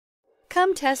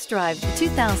Come test drive the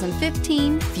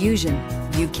 2015 Fusion.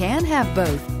 You can have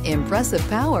both impressive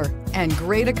power and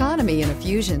great economy in a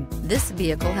Fusion. This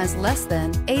vehicle has less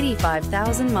than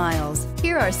 85,000 miles.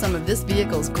 Here are some of this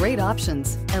vehicle's great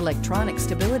options: electronic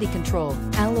stability control,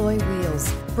 alloy wheels,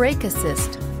 brake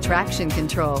assist, traction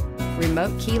control,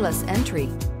 remote keyless entry,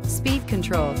 speed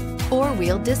control,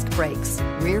 four-wheel disc brakes,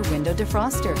 rear window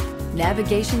defroster,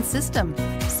 navigation system,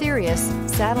 Sirius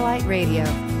satellite radio.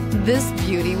 This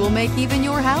beauty will make even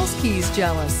your house keys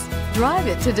jealous. Drive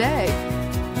it today.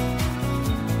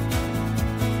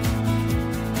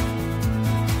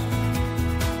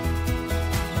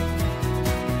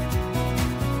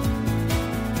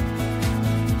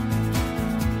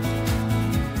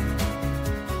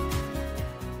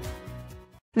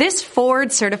 This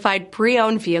Ford-certified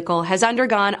pre-owned vehicle has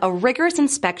undergone a rigorous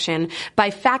inspection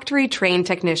by factory-trained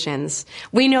technicians.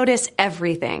 We notice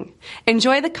everything.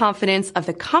 Enjoy the confidence of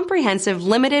the comprehensive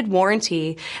limited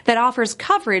warranty that offers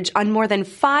coverage on more than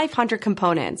 500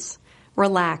 components.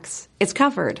 Relax, it's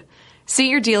covered. See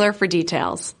your dealer for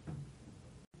details.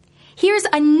 Here's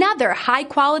another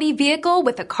high-quality vehicle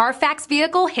with a Carfax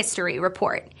Vehicle History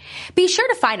Report. Be sure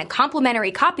to find a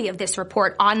complimentary copy of this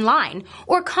report online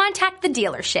or contact the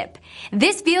dealership.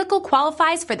 This vehicle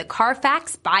qualifies for the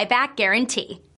Carfax Buyback Guarantee.